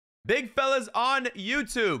Big fellas on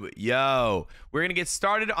YouTube, yo, we're gonna get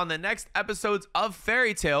started on the next episodes of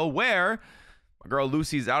Fairy Tail, where my girl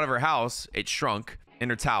Lucy's out of her house. It shrunk in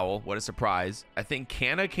her towel. What a surprise. I think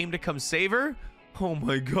Kanna came to come save her. Oh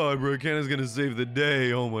my god, bro, Kanna's gonna save the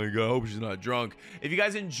day. Oh my god, I hope she's not drunk. If you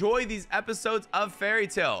guys enjoy these episodes of Fairy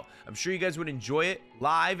Tail, I'm sure you guys would enjoy it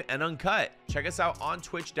live and uncut. Check us out on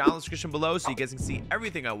Twitch down in the description below so you guys can see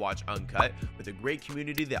everything I watch uncut, with a great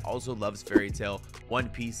community that also loves Fairy Tail, One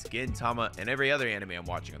Piece, Gintama, and every other anime I'm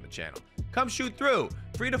watching on the channel. Come shoot through.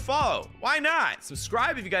 Free to follow. Why not?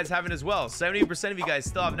 Subscribe if you guys haven't as well. 70% of you guys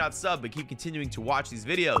still have not subbed but keep continuing to watch these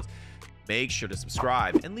videos. Make sure to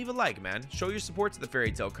subscribe and leave a like, man. Show your support to the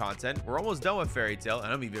Fairy Tail content. We're almost done with Fairy Tail,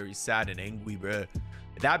 and I'll be very sad and angry, bruh.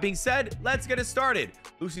 With that being said, let's get it started.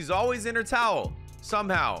 Lucy's always in her towel,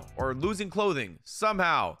 somehow, or losing clothing,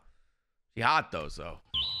 somehow. She hot though, so.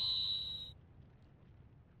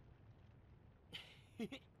 All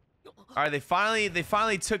right, they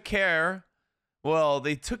finally took care. Well,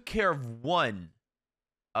 they took care of one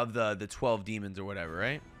of the 12 demons or whatever,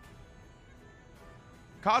 right?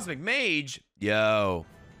 Cosmic Mage, yo,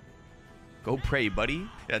 go pray, buddy.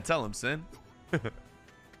 Yeah, tell him, Sin.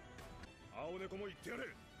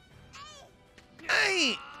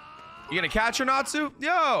 Hey, you gonna catch her, Natsu?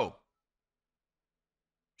 Yo.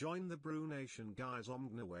 Join the Brew Nation, guys.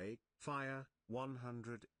 Omgnaway, fire,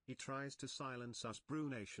 100. He tries to silence us. Brew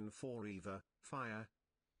Nation forever, fire.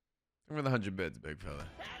 Over the 100 bits, big fella.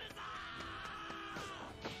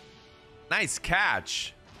 Nice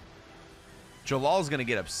catch. Jalal's gonna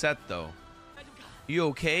get upset though. You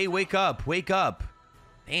okay? Wake up, wake up.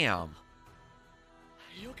 Damn.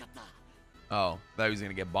 Oh, thought he was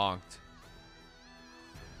gonna get bonked.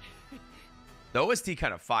 The OST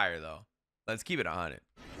kind of fire though. Let's keep it 100.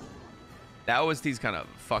 That OST's kind of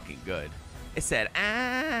fucking good. It said,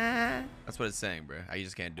 ah. That's what it's saying, bro. I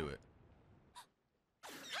just can't do it.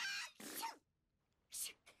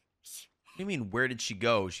 What do you mean, where did she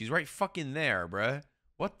go? She's right fucking there, bruh.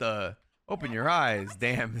 What the? Open your eyes,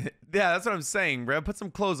 damn. Yeah, that's what I'm saying, bro. Put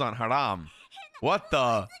some clothes on, haram. What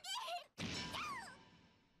the?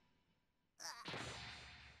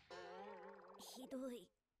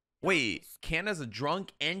 Wait, Kanna's a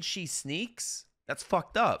drunk and she sneaks? That's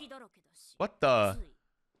fucked up. What the?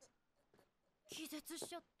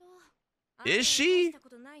 Is she?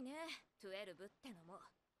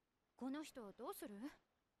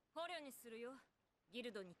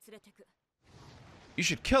 You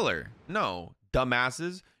should kill her. No,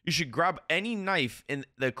 dumbasses. You should grab any knife in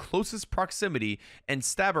the closest proximity and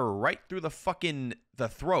stab her right through the fucking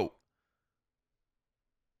throat.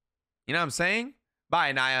 You know what I'm saying?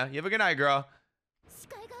 Bye, Naya. You have a good night, girl.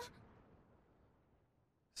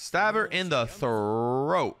 Stab her in the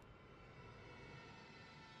throat.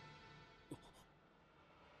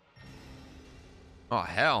 Oh,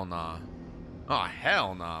 hell nah. Oh,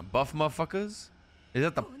 hell nah. Buff motherfuckers? Is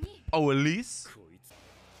that the police?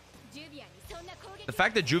 The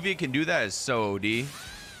fact that Juvia can do that is so OD.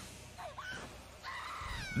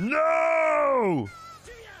 No!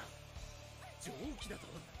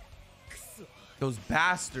 Those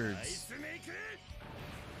bastards.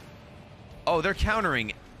 Oh, they're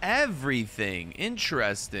countering everything.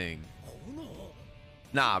 Interesting.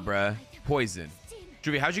 Nah, bruh. Poison.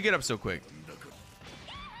 Juvia, how'd you get up so quick?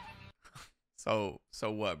 So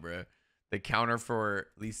what, bruh? The counter for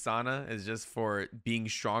Lisana is just for being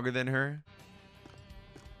stronger than her?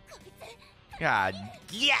 God,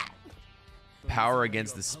 yeah. Power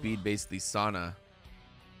against the speed-based Lisana.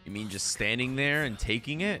 You mean just standing there and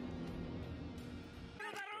taking it?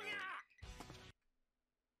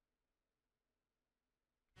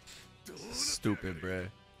 Stupid, bruh.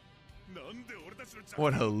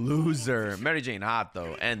 What a loser. Mary Jane hot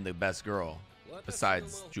though, and the best girl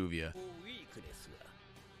besides Juvia.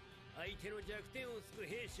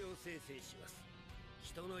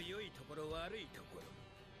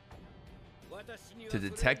 To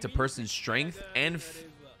detect a person's strength and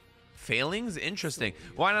failings. Interesting.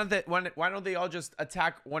 Why don't they all just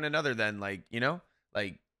attack one another then? Like, you know,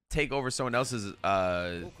 like take over someone else's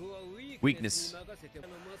weakness.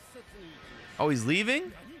 Oh, he's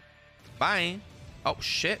leaving. Bye. Oh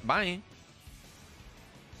shit. Bye.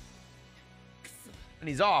 And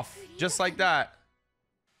he's off just like that.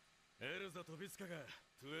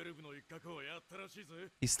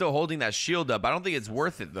 He's still holding that shield up. I don't think it's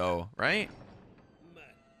worth it though, right?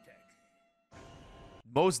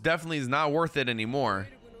 Most definitely is not worth it anymore.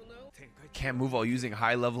 Can't move while using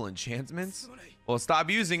high level enchantments? Well, stop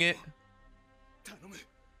using it.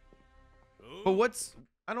 But what's...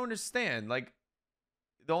 I don't understand. Like,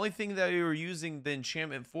 the only thing that we were using the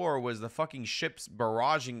enchantment for was the fucking ships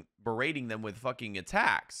berating them with fucking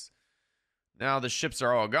attacks. Now the ships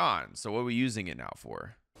are all gone. So what are we using it now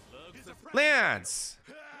for? Lance!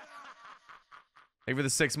 Thank you for the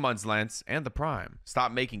 6 months, Lance. And the Prime.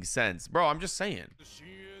 Stop making sense. Bro, I'm just saying.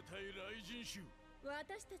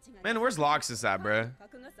 Man, where's Loxus at, bruh?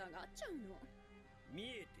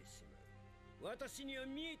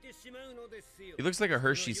 He looks like a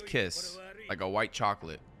Hershey's Kiss. Like a white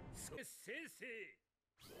chocolate.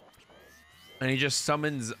 And he just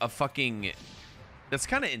summons a fucking... That's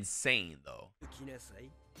kind of insane, though.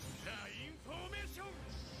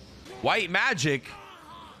 White magic?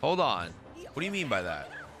 Hold on. What do you mean by that?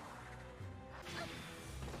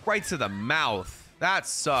 Right to the mouth. That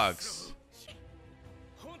sucks.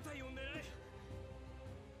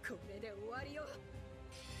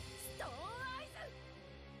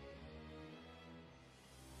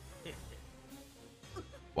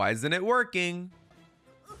 Why isn't it working?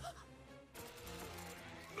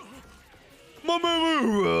 What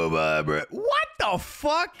the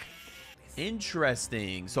fuck?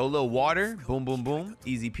 Interesting. So a little water. Boom, boom, boom.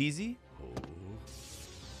 Easy peasy.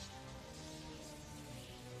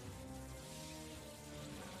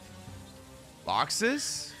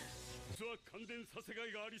 Loxus?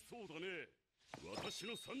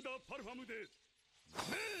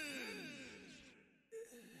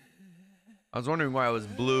 I was wondering why it was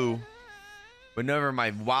blue, but never in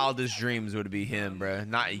my wildest dreams would it be him, bruh.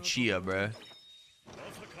 Not Ichiya, bruh.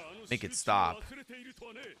 Make it stop.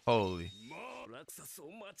 Holy.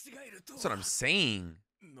 That's what I'm saying.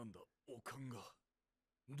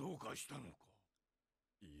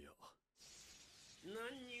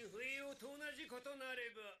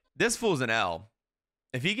 This fool's an L.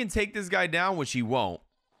 If he can take this guy down, which he won't.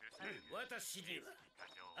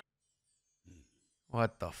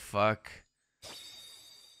 What the fuck?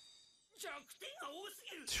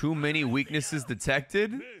 Too many weaknesses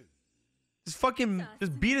detected?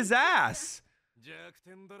 Just beat his ass.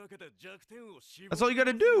 That's all you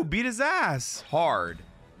gotta do. Beat his ass. Hard.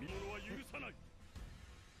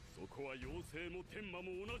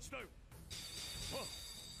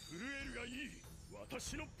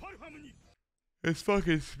 This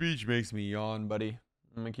fucking speech makes me yawn, buddy.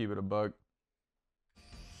 I'm gonna keep it a buck.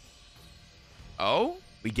 Oh?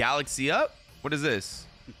 We galaxy up? What is this?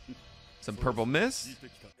 Some purple mist?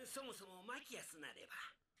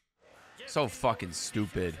 So fucking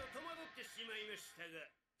stupid.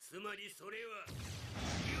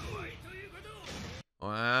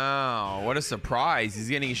 Wow, what a surprise. He's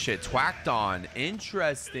getting his shit twacked on.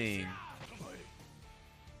 Interesting.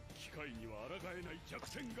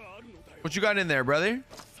 What you got in there, brother?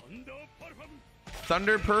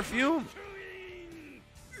 Thunder perfume?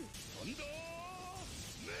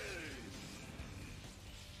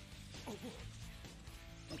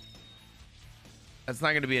 That's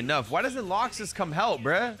not going to be enough. Why doesn't Loxus come help,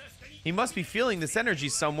 bruh? He must be feeling this energy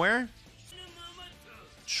somewhere.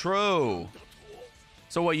 True.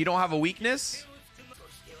 So what, you don't have a weakness?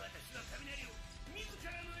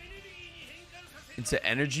 Into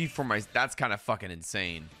energy for my... That's kind of fucking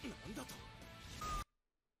insane.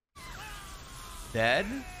 Dead?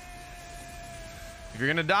 If you're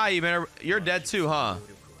gonna die, you better... You're dead too, huh?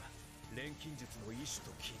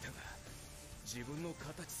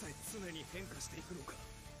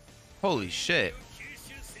 Holy shit.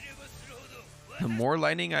 The more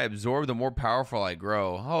lightning I absorb, the more powerful I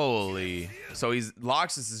grow. Holy. So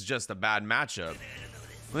Loxus is just a bad matchup.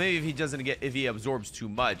 Maybe if he doesn't get, if he absorbs too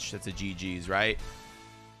much, that's a GG's, right?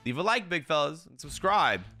 Leave a like, big fellas, and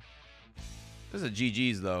subscribe. This is a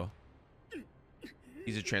GG's though.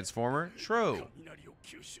 He's a transformer. True.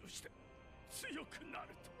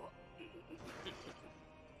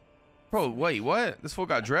 Bro, wait, what? This fool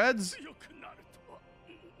got dreads?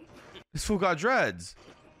 This fool got dreads.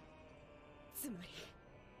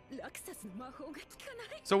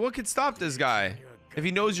 So what could stop this guy? If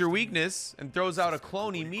he knows your weakness and throws out a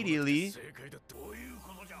clone immediately.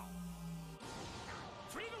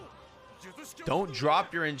 Don't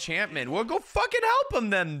drop your enchantment. Well, go fucking help him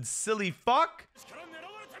then, silly fuck.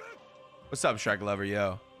 What's up, Shrek Lover,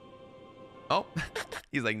 yo? Oh,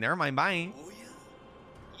 he's like, never mind, bye.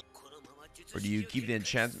 Or do you keep the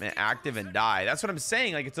enchantment active and die? That's what I'm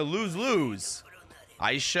saying. Like, it's a lose-lose.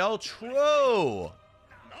 Ice Shell? True.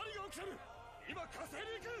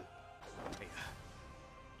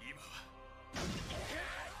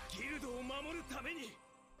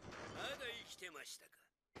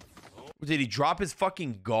 Did he drop his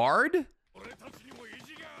fucking guard?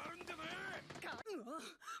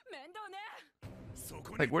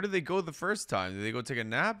 Like, where did they go the first time? Did they go take a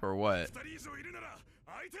nap or what?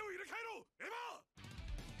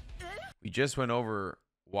 We just went over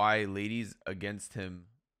why ladies against him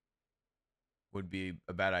would be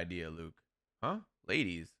a bad idea, Luke. Huh?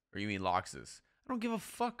 Ladies? Or you mean Loxus? I don't give a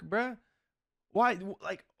fuck, bruh. Why?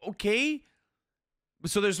 Like, okay.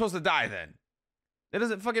 So they're supposed to die then. It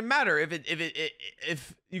doesn't fucking matter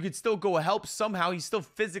if you could still go help somehow. He's still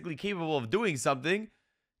physically capable of doing something.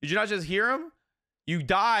 Did you not just hear him? You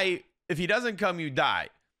die. If he doesn't come, you die.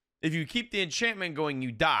 If you keep the enchantment going,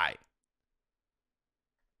 you die.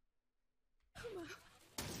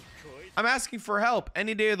 I'm asking for help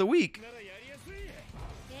any day of the week.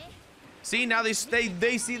 See, now they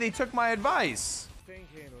see they took my advice.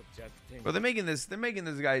 But they're making this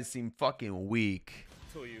guy seem fucking weak.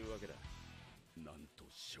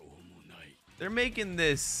 They're making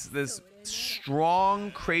this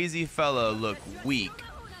strong, crazy fella look weak.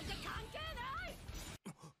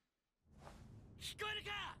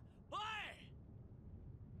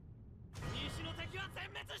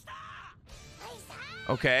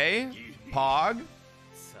 Okay, Pog.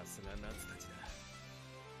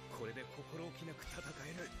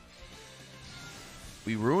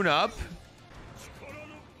 We rune up.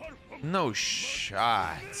 No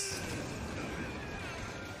shot.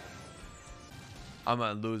 I'm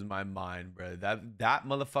gonna lose my mind, bro. That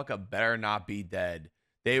motherfucker better not be dead.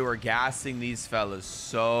 They were gassing these fellas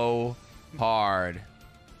so hard.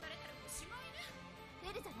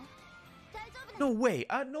 No way.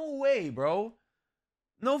 No way, bro.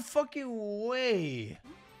 No fucking way.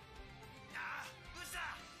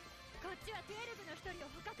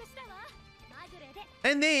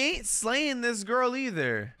 And they ain't slaying this girl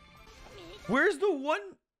either. Where's the one?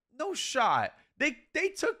 No shot. They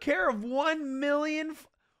took care of 1 million.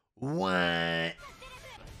 What?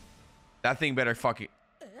 That thing better fucking.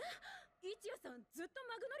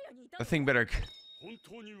 That thing better.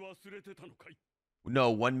 No,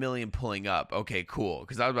 1 million pulling up. Okay, cool.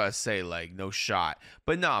 Because I was about to say, like, no shot.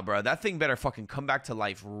 But nah, bro. That thing better fucking come back to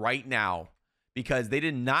life right now. Because they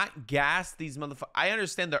did not gas these motherfuckers. I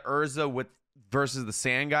understand the Urza versus the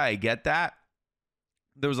sand guy. I get that.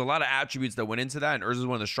 There was a lot of attributes that went into that, and Urza's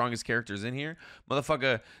one of the strongest characters in here.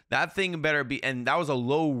 Motherfucker, that thing better be, and that was a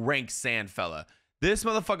low rank sand fella. This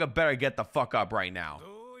motherfucker better get the fuck up right now.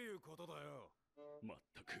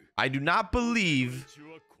 I do not believe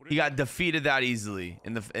he got defeated that easily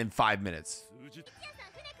in 5 minutes.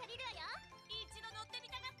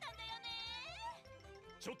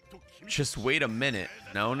 Just wait a minute.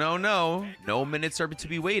 No, no, no. No minutes are to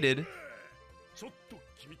be waited.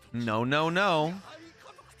 No, no, no.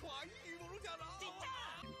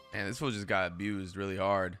 Man, this fool just got abused really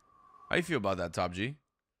hard. How you feel about that, Top G?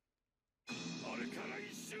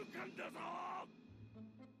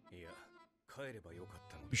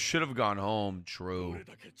 You should have gone home. True.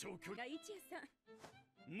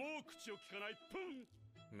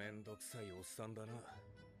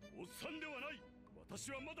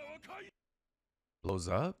 Blows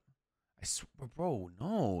up? I swear, bro,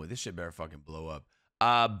 no. This shit better fucking blow up.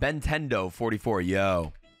 Bentendo 44,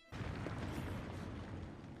 yo.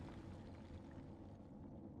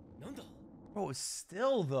 Bro,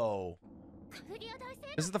 still though.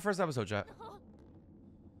 This is the first episode, chat.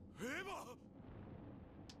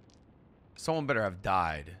 Someone better have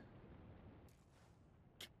died.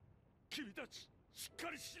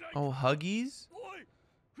 Oh, Huggies?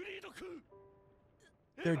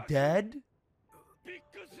 They're dead?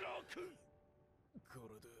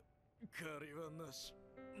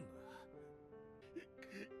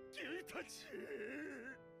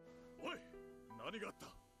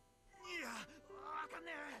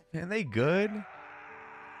 Man, they good?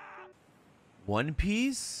 One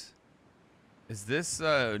Piece? Is this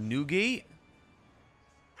Newgate?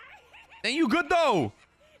 Ain't you good though?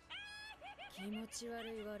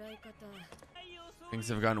 Things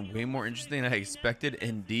have gotten way more interesting than I expected.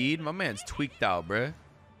 Indeed, my man's tweaked out, bruh.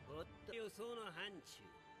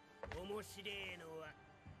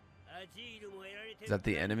 Is that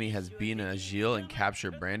the enemy has been a Agile and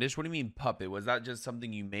captured Brandish? What do you mean puppet? Was that just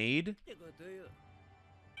something you made?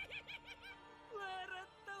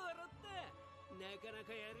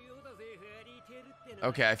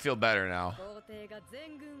 Okay, I feel better now.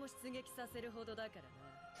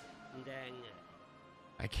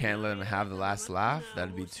 I can't let him have the last laugh.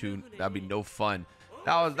 That'd be no fun.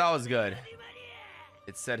 That was good.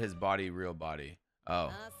 It said his body, real body.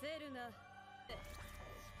 Oh.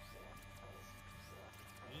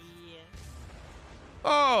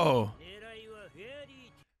 Oh.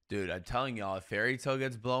 Dude, I'm telling y'all, if Fairy Tail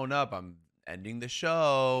gets blown up, I'm ending the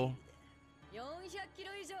show.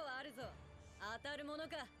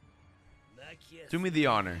 Do me the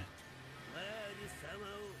honor.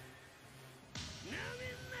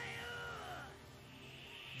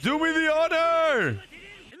 Do me the honor!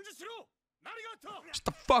 Shut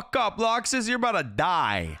the fuck up, Loxus. You're about to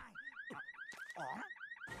die.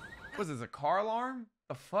 Was this a car alarm?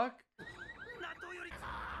 The fuck?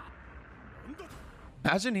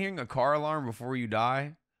 Imagine hearing a car alarm before you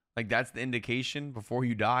die. Like, that's the indication before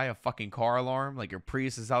you die. A fucking car alarm. Like, your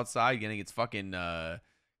Prius is outside getting its fucking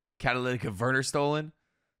catalytic converter stolen.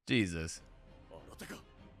 Jesus.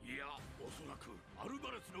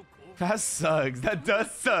 That sucks. That does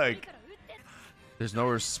suck. There's no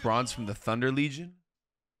response from the Thunder Legion.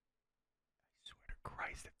 I swear to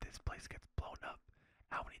Christ, if this place gets blown up,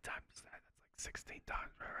 how many times is that? That's like 16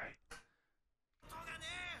 times, right?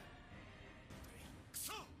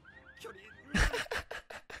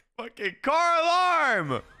 Fucking car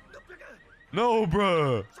alarm! No,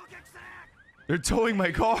 bruh. They're towing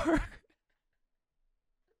my car.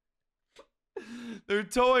 They're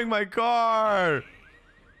towing my car.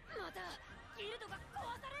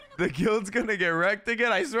 The guild's gonna get wrecked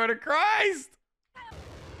again. I swear to Christ.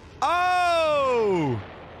 Oh!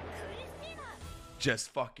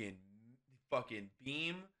 Just fucking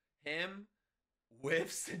beam him.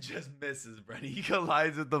 Whiffs and just misses, bro. He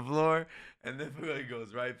collides with the floor and then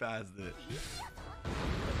goes right past it.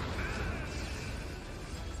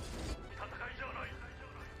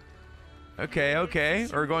 Okay, okay.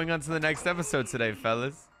 We're going on to the next episode today,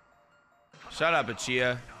 fellas. Shut up,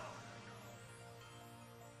 Achia.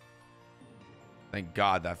 Thank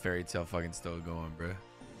God that fairy tale fucking still going, bro.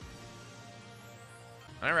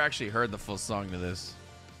 I never actually heard the full song to this.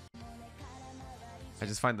 I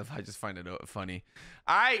just find it funny.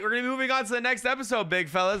 All right, we're gonna be moving on to the next episode, big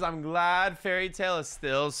fellas. I'm glad Fairy Tail is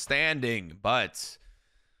still standing, but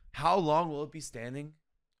how long will it be standing?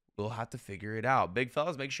 We'll have to figure it out. Big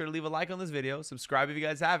fellas, make sure to leave a like on this video. Subscribe if you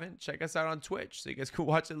guys haven't. Check us out on Twitch so you guys can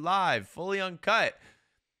watch it live, fully uncut.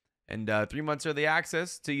 And 3 months early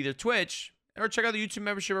access to either Twitch or check out the YouTube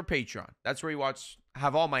membership or Patreon. That's where you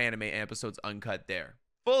have all my anime episodes uncut there.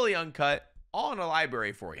 Fully uncut, all in a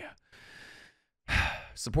library for you.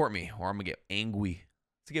 Support me or I'm gonna get angry.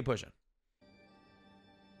 Let's get pushing.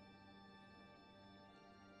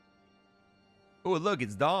 Oh, look,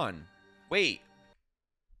 it's dawn. Wait,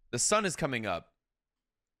 the sun is coming up.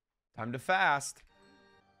 Time to fast.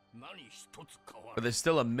 But there's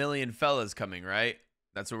still a million fellas coming, right?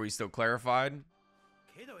 That's where we still clarified.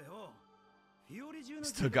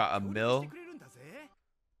 Still got a mill.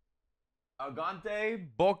 Agante,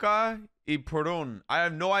 Boca, y Perun. I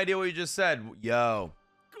have no idea what you just said. Yo.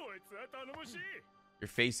 Your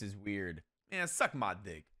face is weird. Man, suck my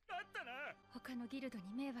dick.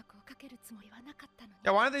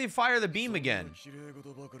 Yeah, why don't they fire the beam again?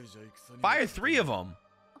 Fire 3 of them.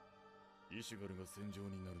 You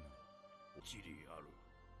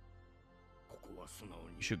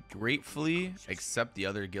should gratefully accept the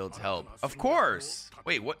other guild's help. Of course.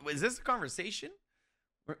 Wait, what is this a conversation?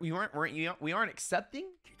 We aren't accepting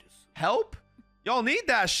help? Y'all need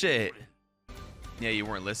that shit. Yeah, you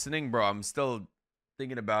weren't listening, bro. I'm still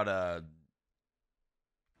thinking about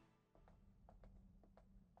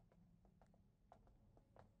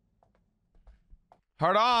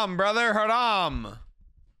Hardam, brother, Hardam.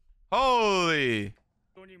 Holy.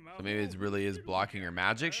 So maybe it really is blocking her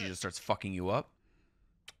magic. She just starts fucking you up.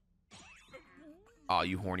 Oh,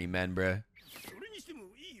 you horny men, bruh.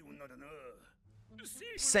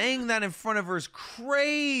 Saying that in front of her is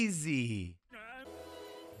crazy.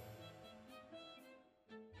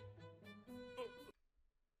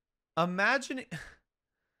 Imagining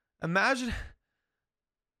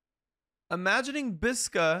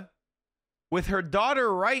Bisca with her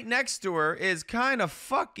daughter right next to her is kind of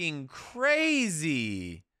fucking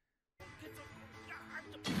crazy.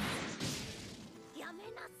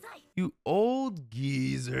 You old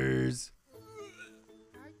geezers.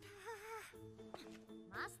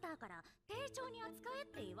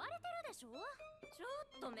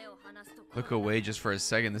 Look away just for a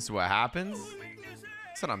second. This is what happens?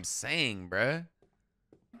 That's what I'm saying, bruh.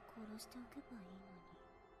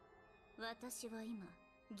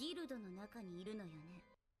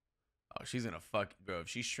 Oh, she's gonna fuck, bro. If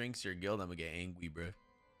she shrinks your guild, I'm gonna get angry, bro.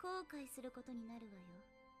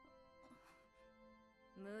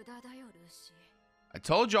 I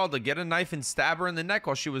told y'all to get a knife and stab her in the neck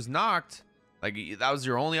while she was knocked. Like, that was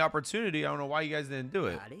your only opportunity. I don't know why you guys didn't do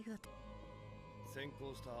it.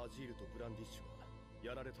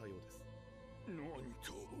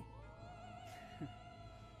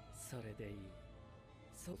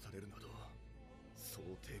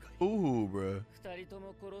 Ooh, bro.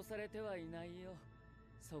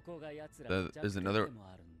 There's another.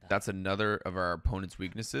 That's another of our opponent's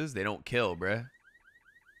weaknesses. They don't kill, bruh.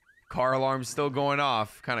 Car alarm's still going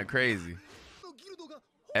off. Kind of crazy.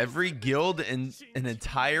 Every guild in an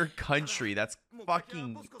entire country. That's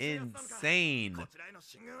fucking insane.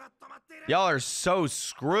 Y'all are so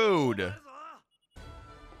screwed.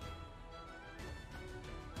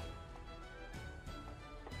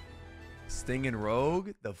 Sting and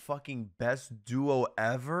Rogue, the fucking best duo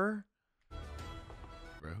ever.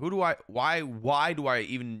 Who do I? Why do I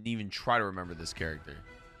even try to remember this character?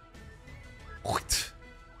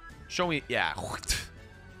 Show me, yeah.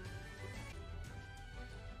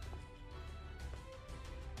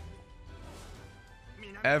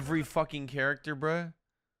 Every fucking character, bruh.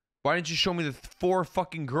 Why didn't you show me the 4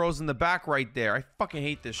 fucking girls in the back right there? I fucking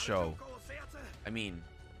hate this show. I mean,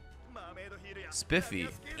 Spiffy.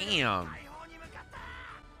 Damn.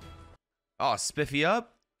 Oh, Spiffy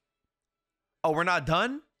up? Oh, we're not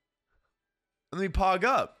done? Let me pog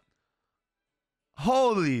up.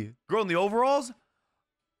 Holy. Girl in the overalls?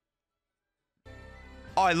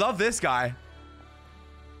 Oh, I love this guy.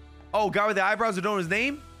 Oh, guy with the eyebrows who don't know his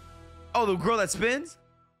name? Oh, the girl that spins?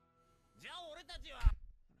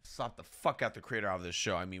 Slap the fuck out the creator of this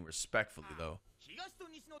show. I mean, respectfully, though.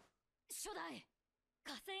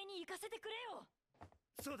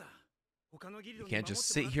 You can't just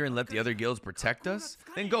sit here and let the other guilds protect us?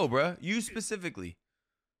 Then go, bruh. You specifically.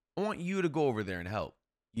 I want you to go over there and help.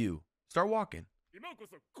 You. Start walking.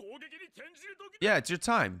 Yeah, it's your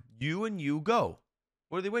time. You and you go.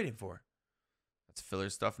 What are they waiting for? That's filler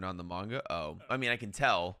stuff, not in the manga. Oh, I mean, I can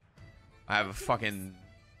tell. I have a fucking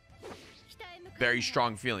very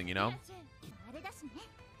strong feeling, you know?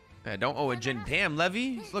 I don't owe a Jin. Damn,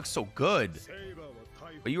 Levy. He looks so good.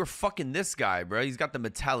 But you were fucking this guy, bro. He's got the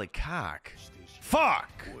metallic cock.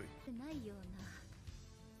 Fuck!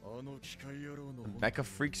 Mecha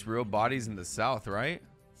freaks real bodies in the south, right?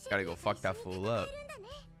 Gotta go fuck that fool up.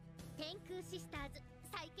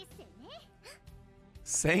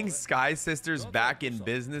 Saying Sky Sisters back in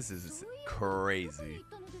business is crazy.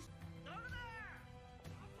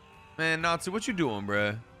 Man, Natsu, what you doing,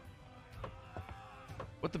 bruh?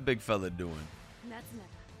 What the big fella doing?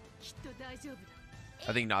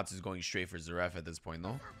 I think Natsu's going straight for Zeref at this point,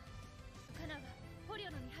 though.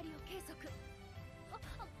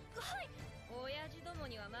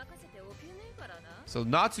 So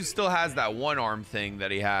Natsu still has that one arm thing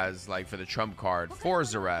that he has, like, for the trump card for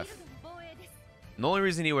Zeref. And the only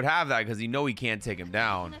reason he would have that because he know he can't take him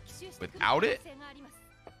down. Without it,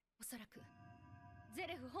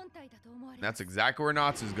 that's exactly where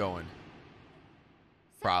Natsu's going.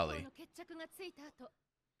 Probably.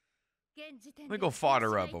 Let me go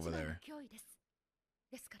fodder up over there.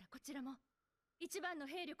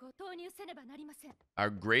 Our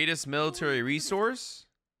greatest military resource?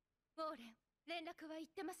 What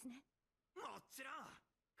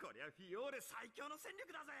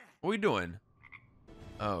are we doing?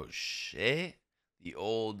 Oh shit. The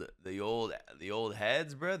old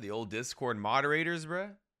heads, bruh. The old Discord moderators,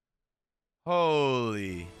 bruh.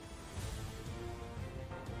 Holy.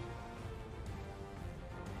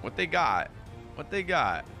 What they got? What they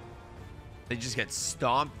got? They just get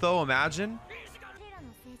stomped though, imagine.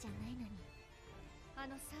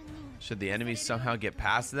 Should the enemy somehow get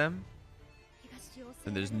past them?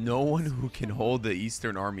 And there's no one who can hold the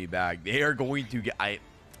Eastern Army back. They are going to get...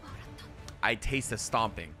 I taste the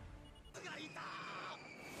stomping.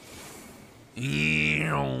 He's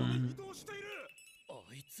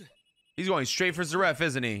going straight for Zeref,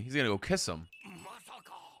 isn't he? He's gonna go kiss him.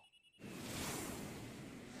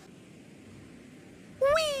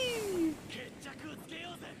 Whee!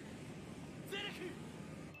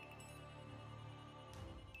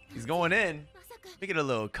 He's going in. Make it a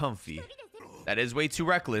little comfy. That is way too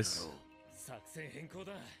reckless.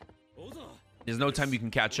 There's no time you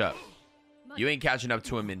can catch up. You ain't catching up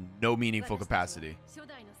to him in no meaningful capacity.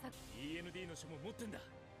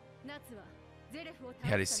 He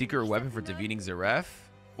had a secret weapon for defeating Zeref?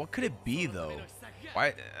 What could it be, though?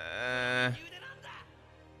 Why?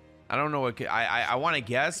 I don't know what could, I want to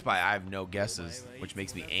guess, but I have no guesses, which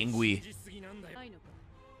makes me angry.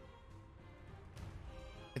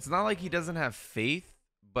 It's not like he doesn't have faith,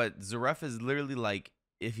 but Zeref is literally like,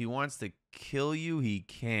 if he wants to kill you, he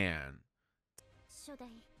can.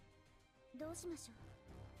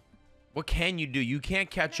 What can you do? You can't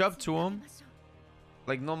catch up to him.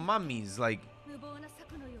 Like, no mummies, like...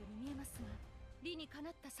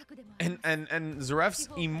 And Zeref's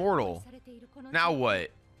immortal. Now what?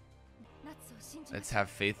 Let's have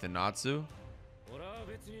faith in Natsu.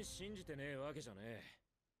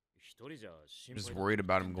 Just worried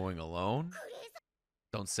about him going alone?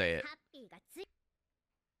 Don't say it.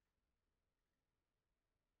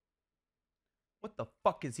 What the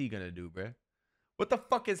fuck is he gonna do, bruh? What the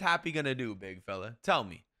fuck is Happy gonna do, big fella? Tell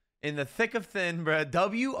me. In the thick of thin, bruh.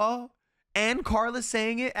 W-O. And Carla's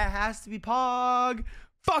saying it. It has to be Pog.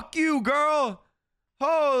 Fuck you, girl.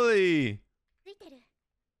 Holy.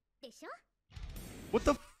 What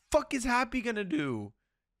the fuck is Happy gonna do?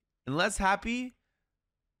 Unless Happy.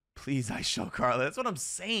 Please, I show Carla. That's what I'm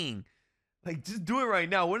saying. Like, just do it right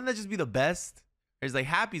now. Wouldn't that just be the best? It's like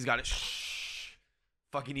Happy's got it. Shh.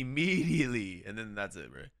 Fucking immediately. And then that's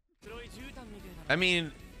it, bro. I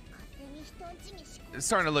mean, it's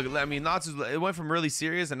starting to look. I mean, Natsu's. It went from really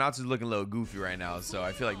serious, and Natsu's looking a little goofy right now. So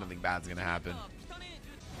I feel like nothing bad's gonna happen.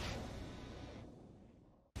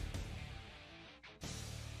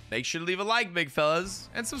 Make sure to leave a like, big fellas,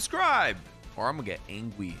 and subscribe, or I'm gonna get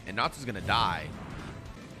angry, and Natsu's gonna die.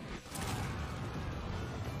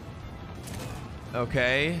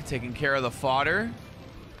 Okay, taking care of the fodder.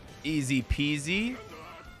 Easy peasy.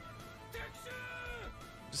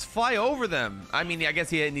 Just fly over them. I mean, I guess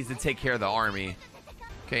he needs to take care of the army.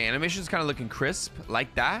 Okay, animation's kind of looking crisp.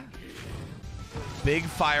 Like that. Big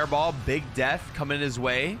fireball, big death coming his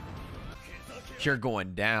way. You're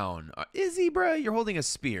going down. Izzy, bro, you're holding a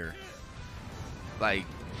spear. Like...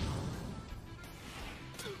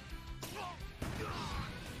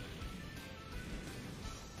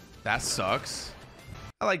 that sucks.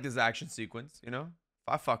 I like this action sequence, you know?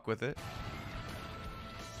 If I fuck with it.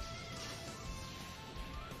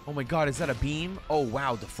 Oh my god, is that a beam? Oh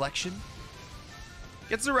wow, deflection.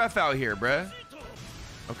 Gets the ref out here, bruh.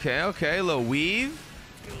 Okay, okay, little weave.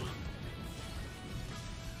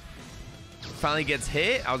 Finally gets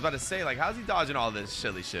hit. I was about to say, like, how's he dodging all this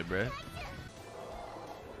silly shit, bruh?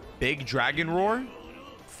 Big dragon roar.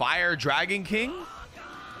 Fire Dragon King.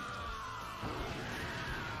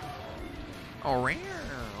 Oh, rare.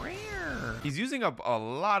 He's using up a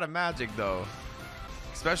lot of magic, though.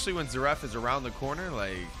 Especially when Zaref is around the corner.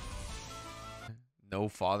 Like, no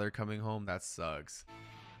father coming home. That sucks.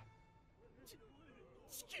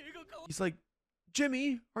 He's like,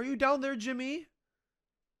 Jimmy, are you down there, Jimmy?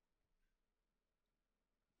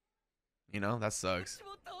 You know, that sucks.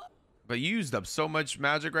 But you used up so much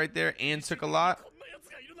magic right there and took a lot.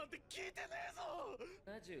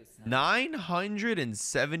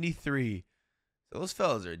 973. Those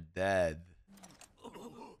fellas are dead.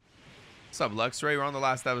 What's up, Luxray? We're on the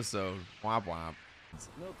last episode. Womp womp.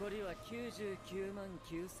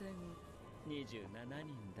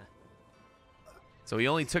 So he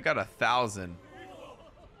only took out 1,000.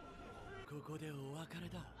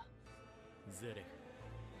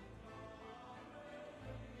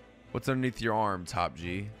 What's underneath your arm, Top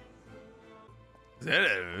G?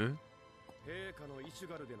 Zero.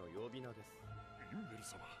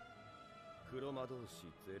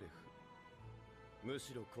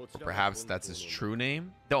 Perhaps that's his true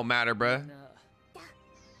name? Don't matter, bruh.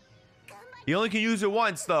 He only can use it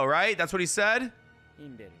once, though, right? That's what he said?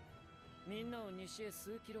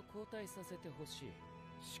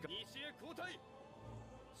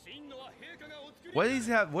 What does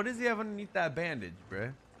he have? What does he have underneath that bandage,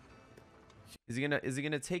 bruh? Is he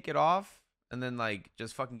gonna take it off and then like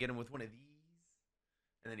just fucking get him with one of these?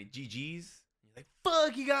 And then he GG's? Like,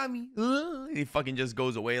 fuck, you got me. And he fucking just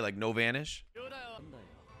goes away like no vanish.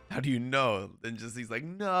 How do you know? Then just he's like,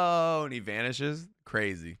 no, and he vanishes.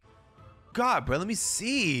 Crazy. God, bro, let me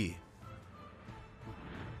see.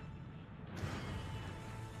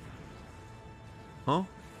 Huh?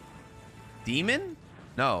 Demon?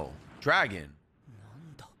 No. Dragon.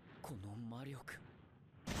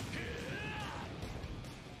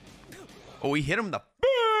 Oh, he hit him in the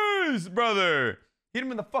face, brother. Hit him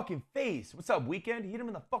in the fucking face. What's up, Weekend? Hit him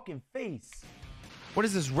in the fucking face. What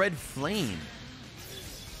is this red flame?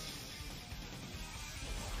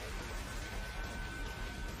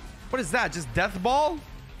 What is that? Just death ball?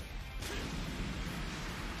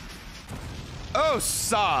 Oh,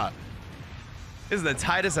 saw. This is the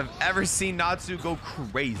tightest I've ever seen Natsu go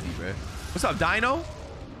crazy, bro. What's up, Dino?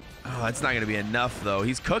 Oh, that's not gonna be enough though.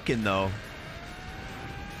 He's cooking though.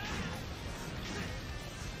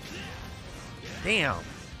 Damn.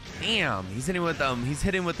 Damn. He's hitting with he's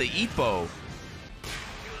hitting with the Ippo.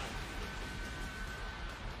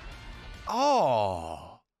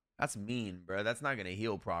 Oh. That's mean, bro. That's not gonna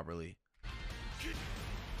heal properly.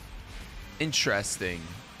 Interesting.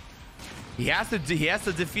 He has to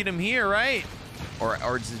defeat him here, right? Or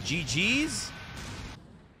it's GG's?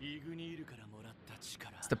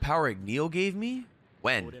 It's the power Igneo gave me?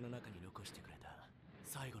 When?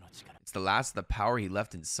 It's the last of the power he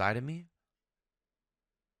left inside of me?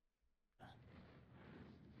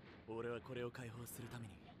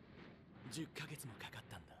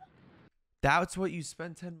 That's what you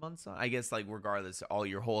spent 10 months on? I guess, like, regardless, all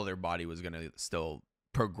your whole other body was going to still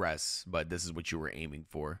progress, but this is what you were aiming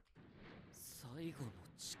for. You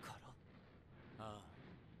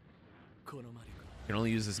can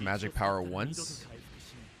only use this magic power once.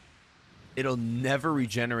 It'll never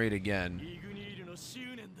regenerate again.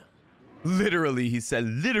 Literally, he said,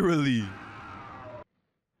 literally.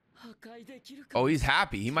 Oh, he's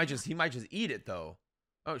happy. He might just eat it though.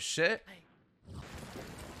 Oh shit.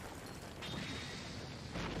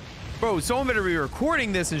 Bro, someone better be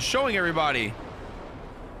recording this and showing everybody.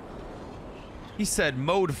 He said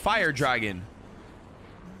mode fire dragon.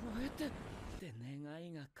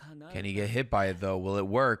 Can he get hit by it though? Will it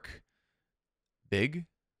work? Big?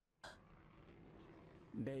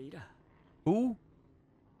 Who?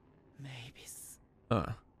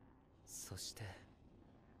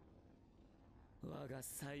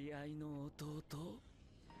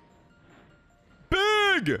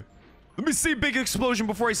 Big! Let me see big explosion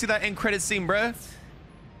before I see that end credit scene, bruh.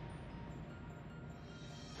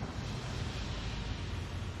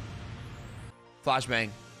 Flashbang.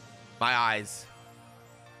 My eyes.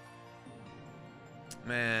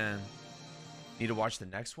 Man. Need to watch the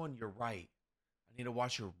next one? You're right. I need to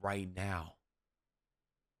watch it right now.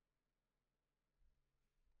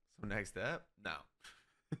 So next up? No.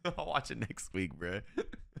 I'll watch it next week, bro.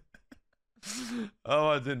 I'll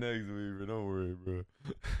watch it next week, bro. Don't worry, bro.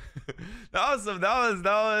 That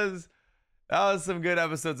was some good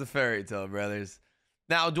episodes of Fairy Tail, brothers.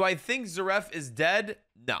 Now, do I think Zaref is dead?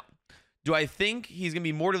 No. Do I think he's gonna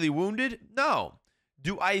be mortally wounded? No.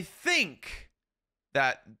 Do I think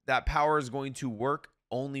that power is going to work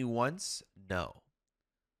only once? No.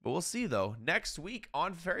 But we'll see though next week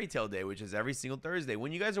on Fairy Tail Day, which is every single Thursday.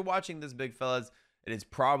 When you guys are watching this, big fellas, it is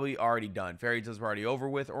probably already done. Fairy Tail's already over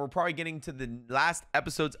with, or we're probably getting to the last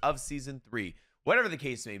episodes of season 3. Whatever the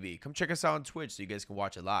case may be, come check us out on Twitch so you guys can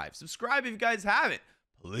watch it live. Subscribe if you guys haven't.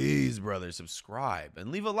 Please, brother, subscribe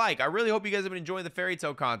and leave a like. I really hope you guys have been enjoying the Fairy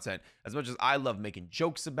Tail content as much as I love making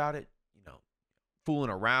jokes about it, you know,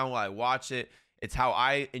 fooling around while I watch it. It's how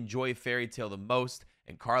I enjoy Fairy Tail the most,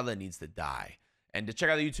 and Carla needs to die. And to check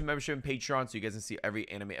out the YouTube membership and Patreon so you guys can see every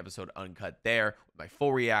anime episode uncut there with my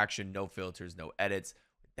full reaction, no filters, no edits.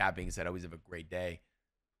 With that being said, always have a great day.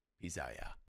 Peace out, yeah.